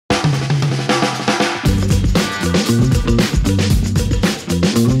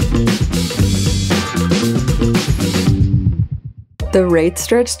The rate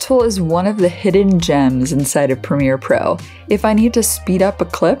stretch tool is one of the hidden gems inside of Premiere Pro. If I need to speed up a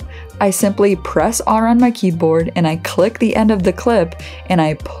clip, I simply press R on my keyboard and I click the end of the clip and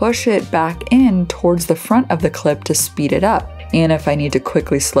I push it back in towards the front of the clip to speed it up. And if I need to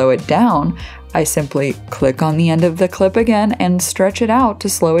quickly slow it down, I simply click on the end of the clip again and stretch it out to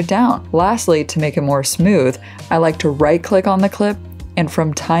slow it down. Lastly, to make it more smooth, I like to right click on the clip, and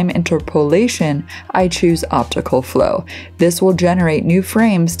from time interpolation, I choose optical flow. This will generate new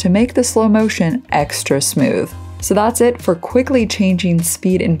frames to make the slow motion extra smooth. So that's it for quickly changing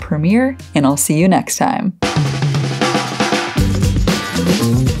speed in Premiere, and I'll see you next time.